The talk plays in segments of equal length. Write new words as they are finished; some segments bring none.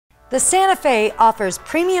The Santa Fe offers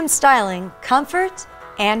premium styling, comfort,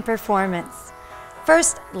 and performance.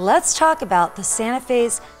 First, let's talk about the Santa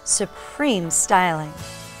Fe's supreme styling.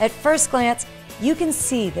 At first glance, you can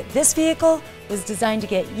see that this vehicle was designed to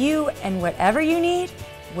get you and whatever you need,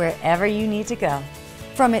 wherever you need to go.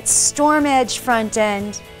 From its storm edge front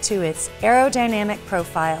end to its aerodynamic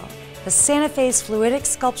profile, the Santa Fe's fluidic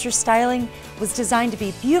sculpture styling was designed to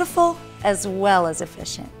be beautiful as well as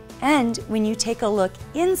efficient. And when you take a look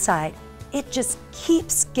inside, it just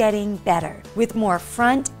keeps getting better. With more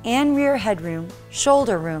front and rear headroom,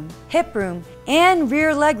 shoulder room, hip room, and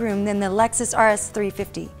rear legroom than the Lexus RS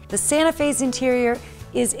 350, the Santa Fe's interior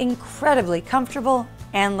is incredibly comfortable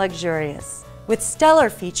and luxurious. With stellar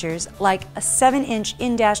features like a 7-inch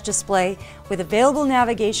in-dash display with available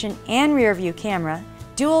navigation and rear-view camera,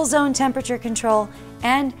 dual-zone temperature control,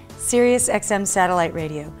 and Sirius XM satellite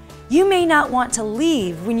radio, you may not want to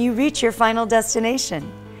leave when you reach your final destination.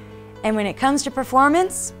 And when it comes to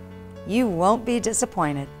performance, you won't be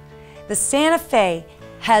disappointed. The Santa Fe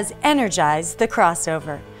has energized the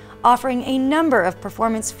crossover, offering a number of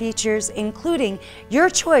performance features including your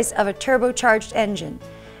choice of a turbocharged engine,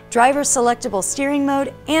 driver selectable steering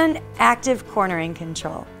mode, and active cornering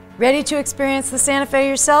control. Ready to experience the Santa Fe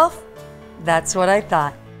yourself? That's what I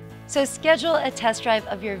thought. So schedule a test drive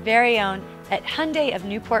of your very own at Hyundai of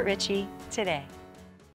Newport Richey today.